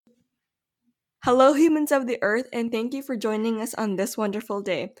Hello, humans of the earth, and thank you for joining us on this wonderful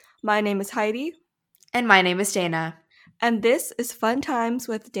day. My name is Heidi, And my name is Dana. and this is Fun Times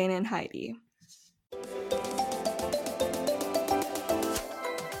with Dana and Heidi.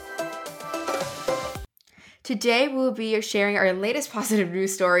 Today we'll be sharing our latest positive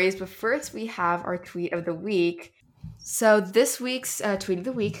news stories, but first we have our tweet of the week. So this week's tweet of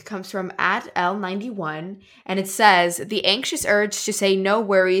the week comes from @L91, and it says, "The anxious urge to say no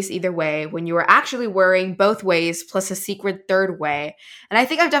worries either way when you are actually worrying both ways plus a secret third way." And I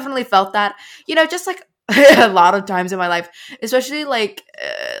think I've definitely felt that, just like a lot of times in my life, especially like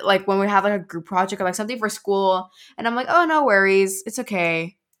when we have like a group project or like something for school, and I'm like, "Oh, no worries. It's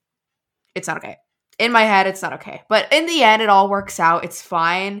okay." It's not okay. In my head, it's not okay. But in the end, it all works out. It's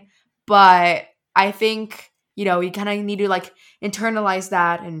fine. But I think, you kind of need to like internalize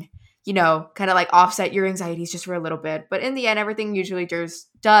that and, kind of like offset your anxieties just for a little bit. But in the end, everything usually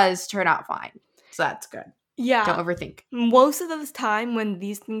does turn out fine. So that's good. Don't Yeah, overthink. most of the time when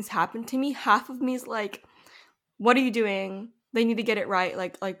these things happen to me, half of me is like, "What are you doing? They need to get it right.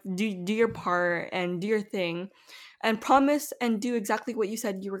 Like do your part and do your thing, and promise and do exactly what you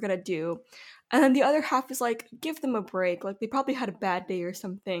said you were gonna do." And then the other half is like, "Give them a break. Like they probably had a bad day or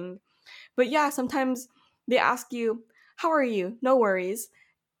something." But yeah, sometimes they ask you, "How are you? No worries."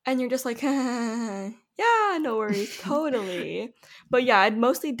 And you're just like, "Yeah, no worries, totally." But yeah, it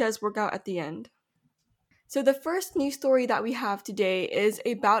mostly does work out at the end. So the first news story that we have today is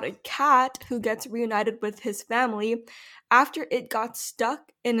about a cat who gets reunited with his family after it got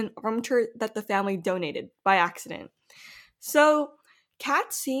stuck in an armchair that the family donated by accident. So,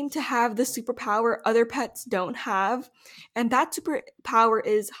 cats seem to have the superpower other pets don't have, and that superpower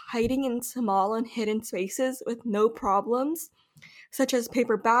is hiding in small and hidden spaces with no problems, such as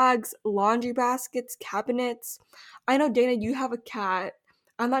paper bags, laundry baskets, cabinets. I know, Dana, you have a cat.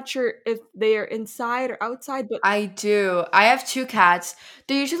 I'm not sure if they are inside or outside, but I do. I have two cats.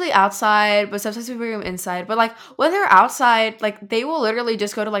 They're usually outside, but sometimes we bring them inside. But like when they're outside, like they will literally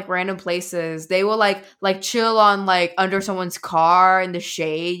just go to like random places. They will like chill on like under someone's car in the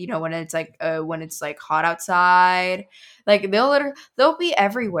shade, when it's like hot outside. Like they'll be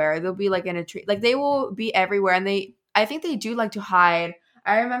everywhere. They'll be like in a tree. Like they will be everywhere, and I think they do like to hide.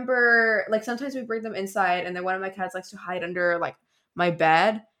 I remember like sometimes we bring them inside, and then one of my cats likes to hide under like my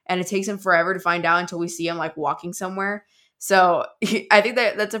bed, and it takes him forever to find out until we see him like walking somewhere. So I think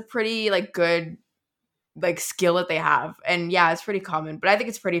that's a pretty like good like skill that they have, and yeah, it's pretty common, but I think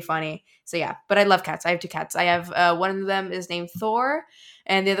it's pretty funny. So yeah, but I love cats. I have two cats. I have one of them is named Thor,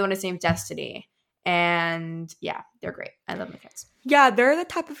 and the other one is named Destiny, and yeah, they're great. I love my cats. yeah, they're the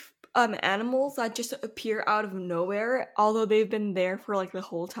type of animals that just appear out of nowhere, although they've been there for like the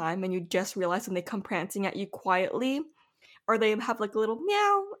whole time, and you just realize when they come prancing at you quietly, or they have like a little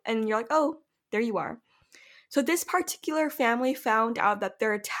meow, and you're like, "Oh, there you are." So this particular family found out that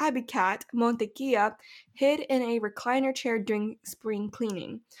their tabby cat, Montequilla, hid in a recliner chair during spring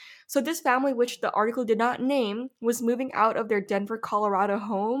cleaning. So this family, which the article did not name, was moving out of their Denver, Colorado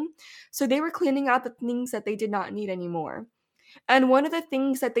home. So they were cleaning out the things that they did not need anymore. And one of the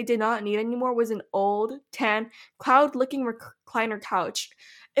things that they did not need anymore was an old, tan, cloud-looking recliner couch.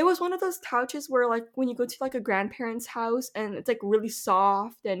 It was one of those couches where, like, when you go to like a grandparent's house and it's like really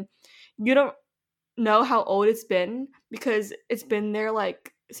soft and you don't know how old it's been because it's been there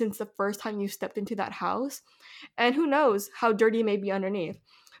like since the first time you stepped into that house, and who knows how dirty it may be underneath,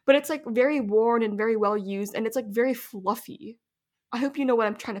 but it's like very worn and very well used, and it's like very fluffy. I hope you know what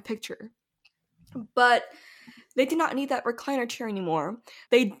I'm trying to picture. But they did not need that recliner chair anymore.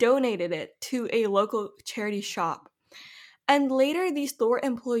 They donated it to a local charity shop. And later, these store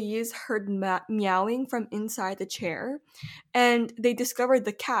employees heard meowing from inside the chair, and they discovered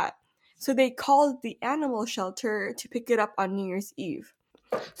the cat. So they called the animal shelter to pick it up on New Year's Eve.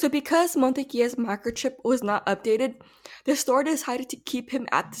 So because Montequia's microchip was not updated, the store decided to keep him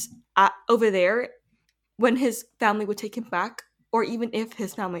over there when his family would take him back, or even if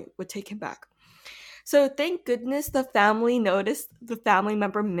his family would take him back. So thank goodness the family noticed the family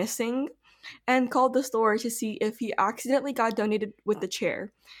member missing and called the store to see if he accidentally got donated with the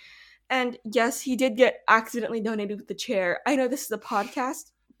chair. And yes, he did get accidentally donated with the chair. I know this is a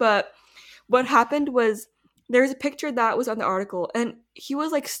podcast, but what happened was there's a picture that was on the article, and he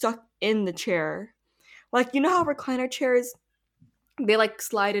was like stuck in the chair. Like, you know how recliner chairs, they like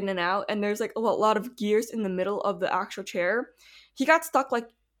slide in and out, and there's like a lot of gears in the middle of the actual chair? He got stuck like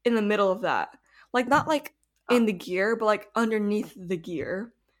in the middle of that. Like, not like in the gear, but like underneath the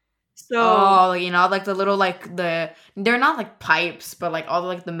gear. So, Oh, like the little they're not like pipes, but like all the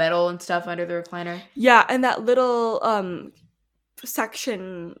like the metal and stuff under the recliner. yeah, and that little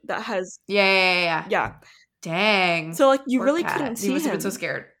section that has, Yeah, yeah, yeah, yeah. yeah. Dang. So like you Poor really couldn't cat. He see must have been so him.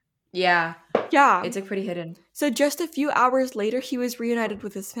 scared. Yeah. Yeah. It's like pretty hidden. So just a few hours later, he was reunited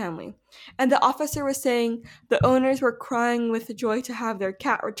with his family. And the officer was saying the owners were crying with joy to have their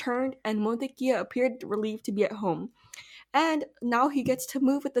cat returned, and Montequia appeared relieved to be at home. And now he gets to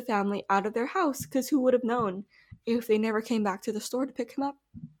move with the family out of their house, because who would have known if they never came back to the store to pick him up?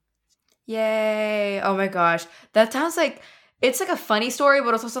 Yay. Oh my gosh. That sounds like it's like a funny story,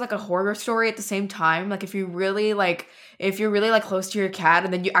 but it's also like a horror story at the same time. Like if you're really like close to your cat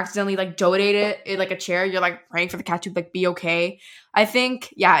and then you accidentally like donate it in like a chair, you're like praying for the cat to like be okay. I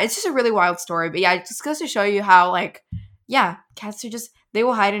think, yeah, it's just a really wild story. But yeah, it just goes to show you how like, yeah, cats are just they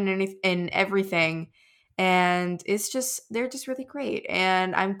will hide in everything. And they're just really great.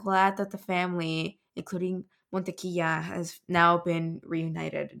 And I'm glad that the family, including Montequilla, has now been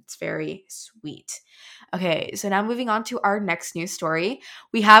reunited. It's very sweet. Okay, so now moving on to our next news story.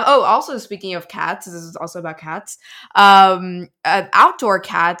 We have, oh, also speaking of cats, this is also about cats. Outdoor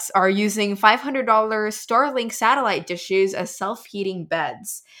cats are using $500 Starlink satellite dishes as self-heating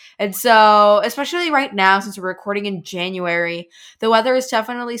beds. And so, especially right now, since we're recording in January, the weather is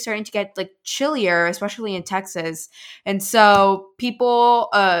definitely starting to get like chillier, especially in Texas. And so people,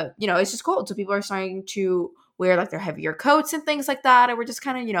 it's just cold. So people are starting to wear like their heavier coats and things like that. And we're just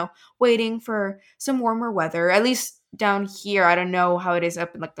kind of, waiting for some warmer weather, at least down here. I don't know how it is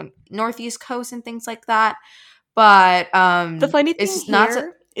up in like the Northeast coast and things like that. But The funny thing it's not so.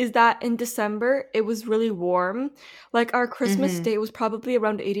 here is that in December it was really warm. Like our Christmas Mhm. day was probably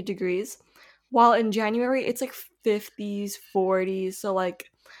around 80 degrees, while in January it's like 50s, 40s. So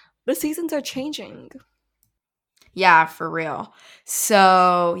like the seasons are changing. Yeah, for real.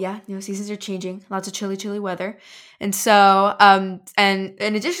 So yeah, seasons are changing. Lots of chilly, chilly weather. And so, and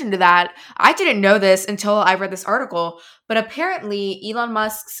in addition to that, I didn't know this until I read this article, but apparently Elon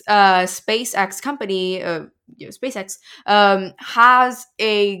Musk's SpaceX company, SpaceX, has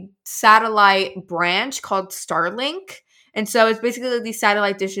a satellite branch called Starlink. And so it's basically like these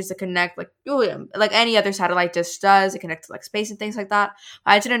satellite dishes that connect like any other satellite dish does. It connects to like space and things like that.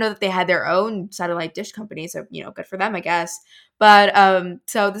 I didn't know that they had their own satellite dish company, so good for them, I guess. But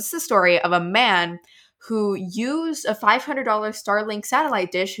so this is the story of a man who used a $500 Starlink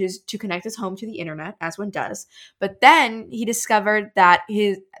satellite dish to connect his home to the internet, as one does. But then he discovered that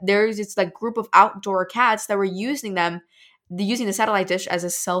there's this like group of outdoor cats that were using the satellite dish as a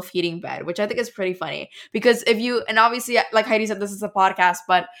self-heating bed, which I think is pretty funny because and obviously like Heidi said, this is a podcast,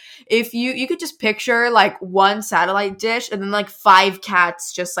 but if you could just picture like one satellite dish and then like 5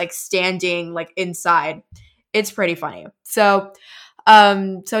 cats just like standing like inside, it's pretty funny. So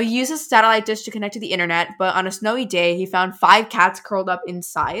he used a satellite dish to connect to the internet, but on a snowy day, he found 5 cats curled up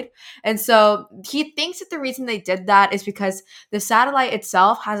inside. And so he thinks that the reason they did that is because the satellite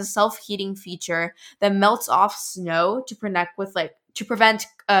itself has a self-heating feature that melts off snow to prevent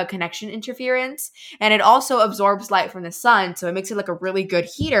connection interference, and it also absorbs light from the sun, so it makes it like a really good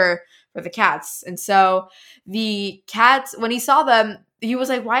heater for the cats. And so the cats, when he saw them, he was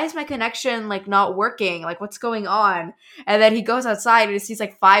like, why is my connection like not working? Like, what's going on? And then he goes outside and he sees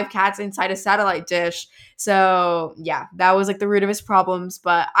like 5 cats inside a satellite dish. So yeah, that was like the root of his problems.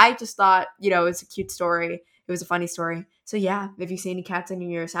 But I just thought, it's a cute story. It was a funny story. So yeah, if you see any cats in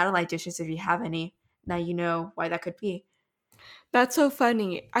your satellite dishes, if you have any, now you know why that could be. That's so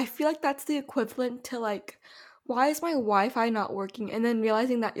funny. I feel like that's the equivalent to like, why is my Wi-Fi not working? And then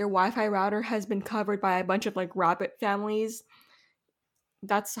realizing that your Wi-Fi router has been covered by a bunch of like rabbit families.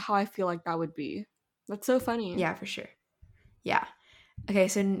 That's how I feel like that would be. That's so funny. Yeah, for sure. Yeah. Okay,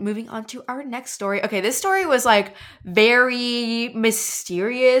 so moving on to our next story. Okay, this story was like very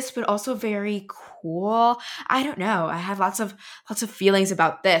mysterious, but also very cool. I don't know. I have lots of feelings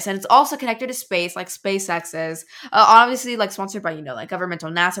about this, and it's also connected to space, like SpaceX is. Obviously, like sponsored by like governmental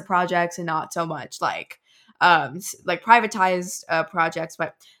NASA projects, and not so much like privatized projects.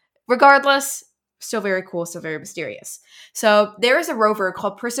 But regardless, still very cool, still very mysterious. So there is a rover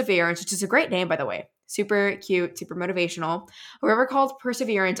called Perseverance, which is a great name, by the way. Super cute, super motivational. A rover called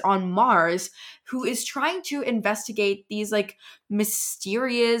Perseverance on Mars, who is trying to investigate these like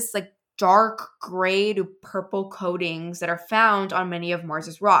mysterious, like dark gray to purple coatings that are found on many of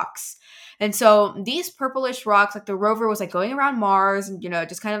Mars's rocks. And so these purplish rocks, like the rover was like going around Mars and,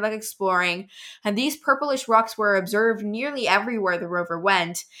 just kind of like exploring. And these purplish rocks were observed nearly everywhere the rover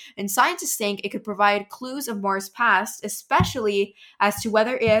went. And scientists think it could provide clues of Mars' past, especially as to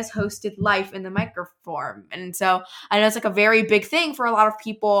whether it has hosted life in the microform. And so I know it's like a very big thing for a lot of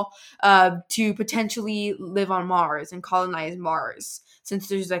people to potentially live on Mars and colonize Mars, since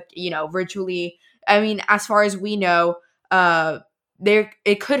there's like, virtually, I mean, as far as we know, there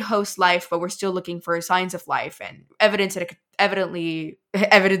it could host life, but we're still looking for signs of life and evidence that it could evidently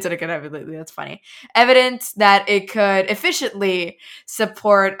that's funny, evidence that it could efficiently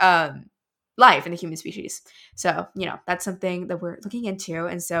support life in the human species. So, that's something that we're looking into.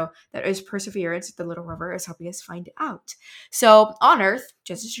 And so that is Perseverance. The little rover is helping us find out. So on Earth,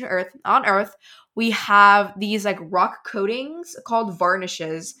 just as on Earth, we have these like rock coatings called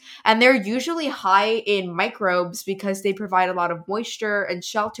varnishes, and they're usually high in microbes because they provide a lot of moisture and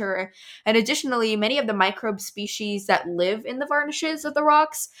shelter. And additionally, many of the microbe species that live in the varnishes of the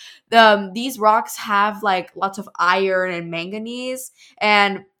rocks, these rocks have like lots of iron and manganese,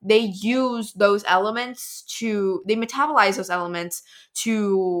 and they use those elements they metabolize those elements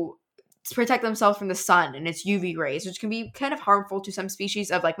to protect themselves from the sun and its UV rays, which can be kind of harmful to some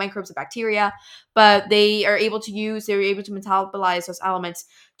species of like microbes and bacteria. But they're able to metabolize those elements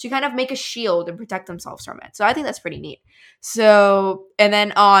to kind of make a shield and protect themselves from it. So I think that's pretty neat. So, and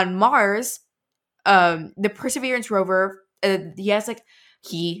then on Mars, the Perseverance rover, he has like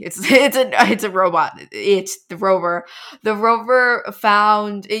it's a robot. It's the rover. The rover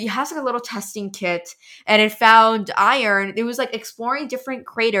it has like a little testing kit, and it found iron. It was like exploring different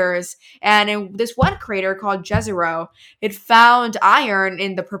craters, and in this one crater called Jezero, it found iron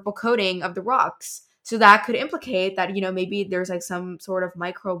in the purple coating of the rocks. So that could implicate that, maybe there's like some sort of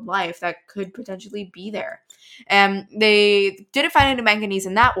microbe life that could potentially be there. And they didn't find any manganese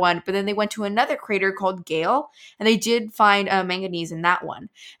in that one, but then they went to another crater called Gale, and they did find manganese in that one.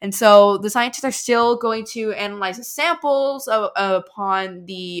 And so the scientists are still going to analyze the samples upon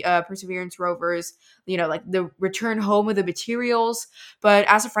the Perseverance rovers, like the return home of the materials. But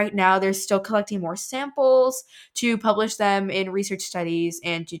as of right now, they're still collecting more samples to publish them in research studies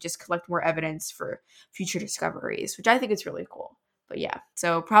and to just collect more evidence for future discoveries, which I think is really cool. But yeah,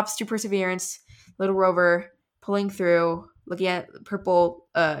 so props to Perseverance, little rover, pulling through, looking at purple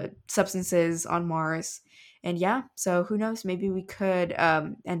substances on Mars. And yeah, so who knows, maybe we could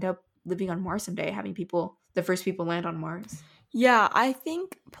end up living on Mars someday, having the first people land on Mars. Yeah, I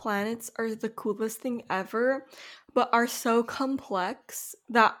think planets are the coolest thing ever, but are so complex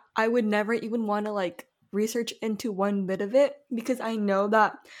that I would never even want to like research into one bit of it, because I know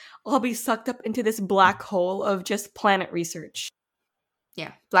that I'll be sucked up into this black hole of just planet research.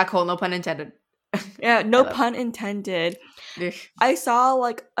 Yeah, black hole, no pun intended. Yeah, no pun intended. I saw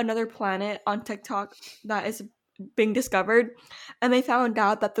like another planet on TikTok that is being discovered, and they found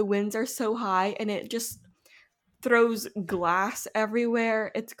out that the winds are so high and it just throws glass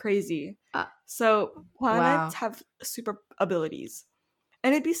everywhere. It's crazy. So planets have super abilities.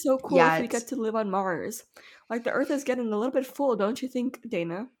 And it'd be so cool if we get to live on Mars. Like, the Earth is getting a little bit full, don't you think,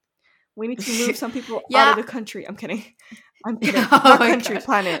 Dana? We need to move some people out of the country. I'm kidding. Not country,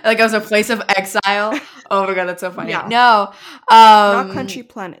 planet. Like, it was a place of exile. Oh my god, that's so funny. Yeah. No. Not country,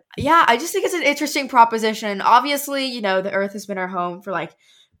 planet. Yeah, I just think it's an interesting proposition. Obviously, the Earth has been our home for like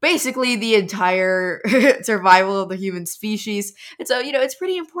basically the entire survival of the human species. And so, it's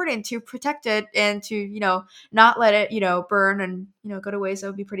pretty important to protect it and to, not let it, burn and, go to waste. That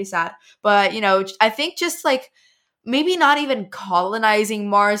would be pretty sad. But, I think just like maybe not even colonizing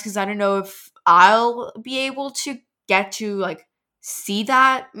Mars, because I don't know if I'll be able to get to like see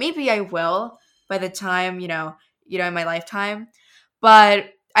that. Maybe I will by the time, in my lifetime.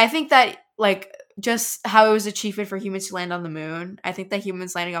 But I think that like just how it was achievement for humans to land on the moon, I think that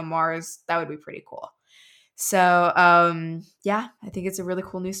humans landing on Mars, that would be pretty cool. So, yeah, I think it's a really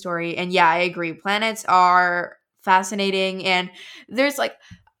cool news story. And yeah, I agree. Planets are fascinating. And there's like,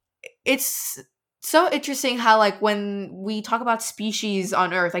 it's so interesting how like when we talk about species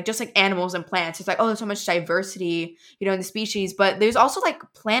on Earth, like just like animals and plants, it's like, oh, there's so much diversity, in the species, but there's also like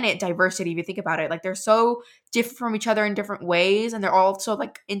planet diversity if you think about it. Like they're so different from each other in different ways, and they're also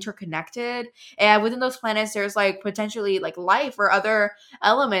like interconnected. And within those planets, there's like potentially like life or other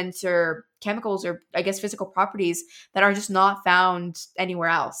elements or chemicals or I guess physical properties that are just not found anywhere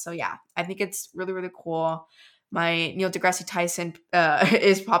else. So yeah, I think it's really, really cool. My Neil deGrasse Tyson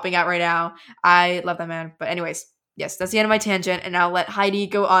is popping out right now. I love that man. But anyways, yes, that's the end of my tangent. And I'll let Heidi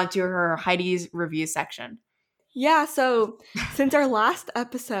go on to her Heidi's review section. Yeah, so since our last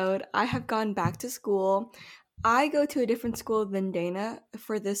episode, I have gone back to school. I go to a different school than Dana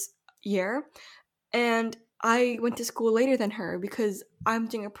for this year. And I went to school later than her because I'm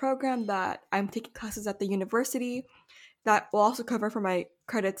doing a program that I'm taking classes at the university that will also cover for my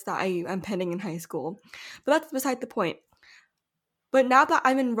credits that I am pending in high school. But that's beside the point. But now that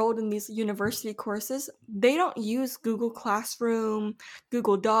I'm enrolled in these university courses, they don't use Google Classroom,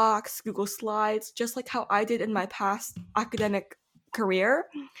 Google Docs, Google Slides, just like how I did in my past academic career.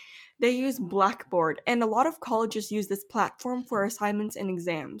 they use Blackboard, and a lot of colleges use this platform for assignments and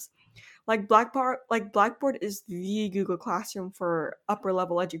exams. Blackboard is the Google Classroom for upper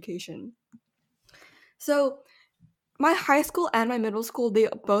level education. So my high school and my middle school, they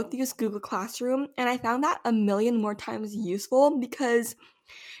both use Google Classroom, and I found that a million more times useful because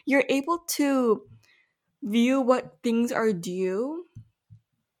you're able to view what things are due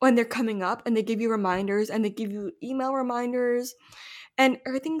when they're coming up, and they give you reminders and they give you email reminders, and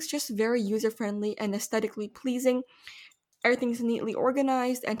everything's just very user friendly and aesthetically pleasing. Everything's neatly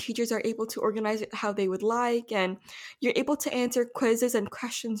organized, and teachers are able to organize it how they would like, and you're able to answer quizzes and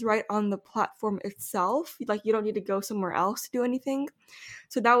questions right on the platform itself. Like, you don't need to go somewhere else to do anything.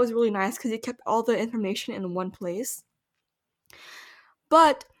 So that was really nice because it kept all the information in one place.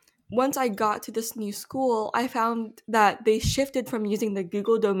 But once I got to this new school, I found that they shifted from using the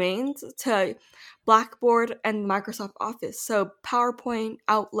Google domains to Blackboard and Microsoft Office. So PowerPoint,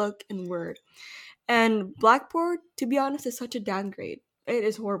 Outlook, and Word. And Blackboard, to be honest, is such a downgrade. It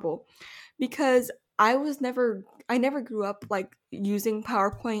is horrible because I never grew up like using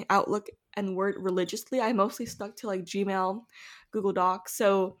PowerPoint, Outlook, and Word religiously. I mostly stuck to like Gmail, Google Docs.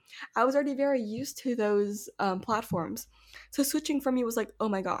 So I was already very used to those platforms. So switching from me was like, oh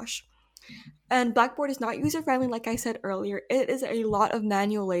my gosh. And Blackboard is not user friendly, like I said earlier. It is a lot of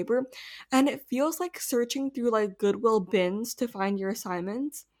manual labor, and it feels like searching through like Goodwill bins to find your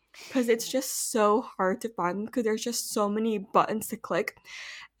assignments because it's just so hard to find them because there's just so many buttons to click.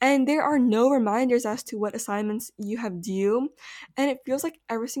 And there are no reminders as to what assignments you have due. And it feels like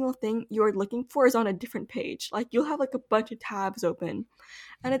every single thing you're looking for is on a different page. Like, you'll have like a bunch of tabs open.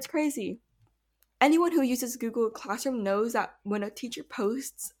 And it's crazy. Anyone who uses Google Classroom knows that when a teacher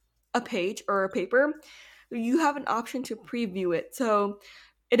posts a page or a paper, you have an option to preview it. So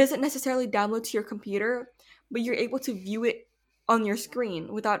it doesn't necessarily download to your computer, but you're able to view it on your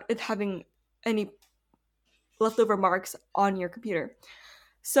screen without it having any leftover marks on your computer.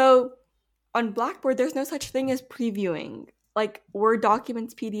 So on Blackboard, there's no such thing as previewing. Like Word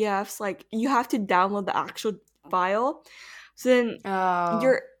documents, PDFs, like you have to download the actual file. So then Oh.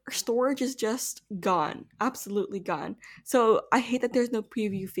 your storage is just gone, absolutely gone. So I hate that there's no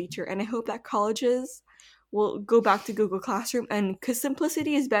preview feature, and I hope that colleges will go back to Google Classroom, and because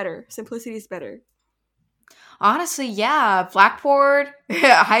simplicity is better. Simplicity is better. Honestly, yeah, Blackboard.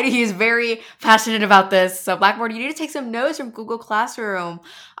 Heidi is very passionate about this. So, Blackboard, you need to take some notes from Google Classroom.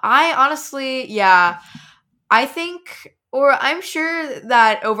 I honestly, yeah, I think, or I'm sure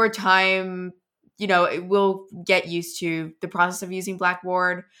that over time, it will get used to the process of using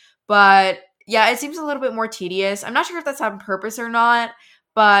Blackboard. But yeah, it seems a little bit more tedious. I'm not sure if that's on purpose or not.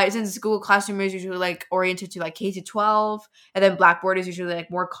 But since Google Classroom is usually like oriented to like K to 12, and then Blackboard is usually like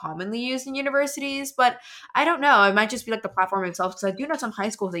more commonly used in universities. But I don't know. It might just be like the platform itself because I do know some high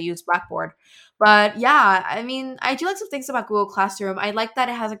schools that use Blackboard. But yeah, I mean, I do like some things about Google Classroom. I like that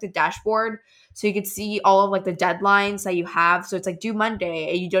it has like the dashboard so you could see all of like the deadlines that you have. So it's like due Monday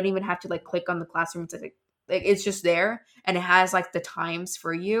and you don't even have to like click on the classroom. It's like it's just there and it has like the times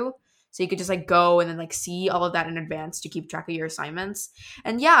for you. So you could just like go and then like see all of that in advance to keep track of your assignments.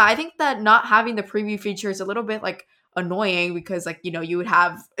 And yeah, I think that not having the preview feature is a little bit like annoying because like, you would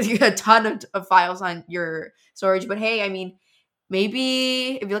have a ton of files on your storage. But hey, I mean,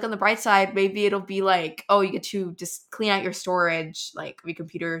 maybe if you look on the bright side, maybe it'll be like, oh, you get to just clean out your storage, like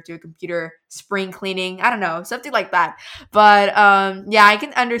do a computer spring cleaning. I don't know, something like that. But yeah, I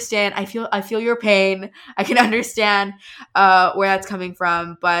can understand. I feel your pain. I can understand where that's coming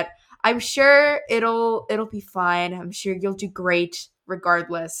from. But I'm sure it'll be fine. I'm sure you'll do great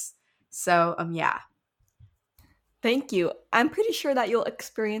regardless. So yeah. Thank you. I'm pretty sure that you'll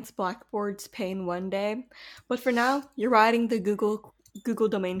experience Blackboard's pain one day, but for now, you're riding the Google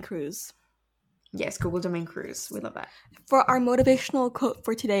domain cruise. Yes, Google Domain Cruise. We love that. For our motivational quote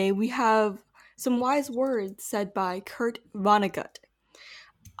for today, we have some wise words said by Kurt Vonnegut.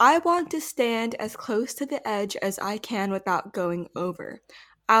 I want to stand as close to the edge as I can without going over.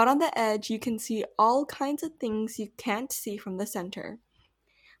 Out on the edge, you can see all kinds of things you can't see from the center.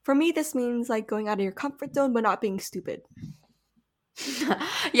 For me, this means like going out of your comfort zone but not being stupid.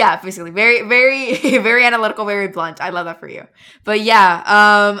 Yeah, basically very very very analytical, very blunt. I love that for you. But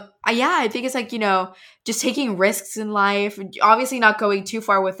yeah, yeah, I think it's like, just taking risks in life, obviously not going too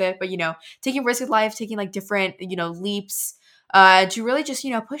far with it, but taking risks in life, taking like different leaps to really just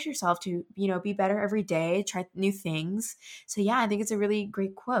push yourself to be better every day, try new things. So yeah, I think it's a really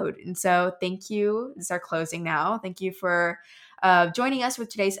great quote. And so thank you, this is our closing now. Thank you for joining us with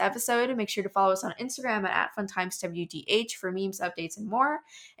today's episode. Make sure to follow us on Instagram at @FunTimesWDH for memes, updates, and more.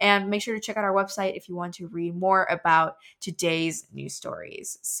 And make sure to check out our website if you want to read more about today's news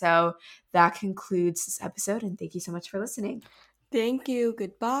stories. So that concludes this episode, and thank you so much for listening. Thank you.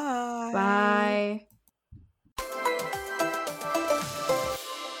 Goodbye. Bye.